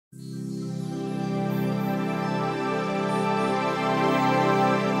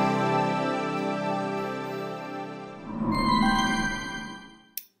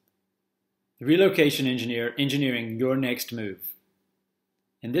the relocation engineer engineering your next move.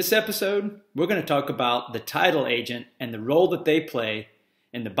 In this episode, we're going to talk about the title agent and the role that they play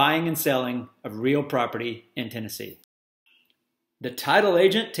in the buying and selling of real property in Tennessee. The title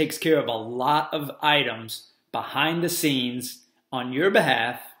agent takes care of a lot of items behind the scenes on your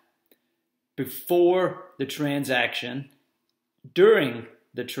behalf before the transaction, during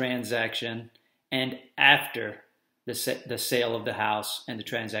the transaction, and after the sale of the house and the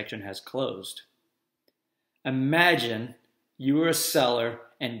transaction has closed. Imagine you are a seller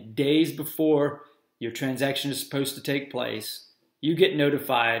and days before your transaction is supposed to take place, you get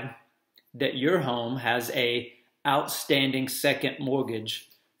notified that your home has an outstanding second mortgage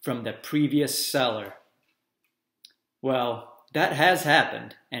from the previous seller. Well, that has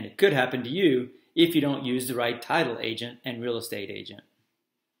happened, and it could happen to you if you don't use the right title agent and real estate agent.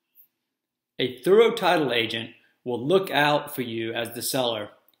 A thorough title agent will look out for you as the seller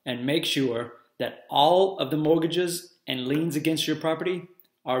and make sure that all of the mortgages and liens against your property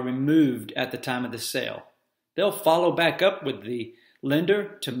are removed at the time of the sale. They'll follow back up with the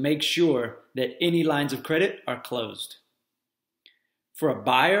lender to make sure that any lines of credit are closed. For a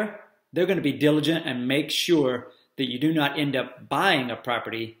buyer, they're going to be diligent and make sure that you do not end up buying a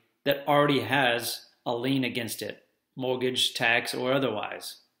property that already has a lien against it, mortgage, tax, or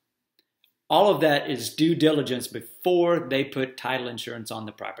otherwise. All of that is due diligence before they put title insurance on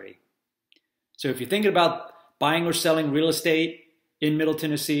the property. So if you're thinking about buying or selling real estate in Middle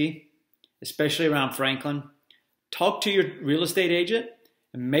Tennessee, especially around Franklin, talk to your real estate agent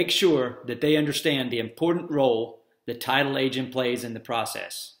and make sure that they understand the important role the title agent plays in the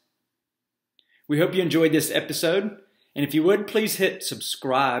process. We hope you enjoyed this episode, and if you would, please hit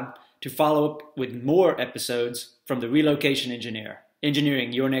subscribe to follow up with more episodes from the Relocation Engineer,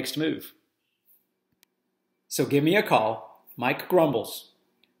 engineering your next move. So give me a call, Mike Grumbles,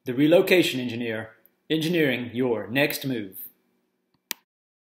 the Relocation Engineer, engineering your next move.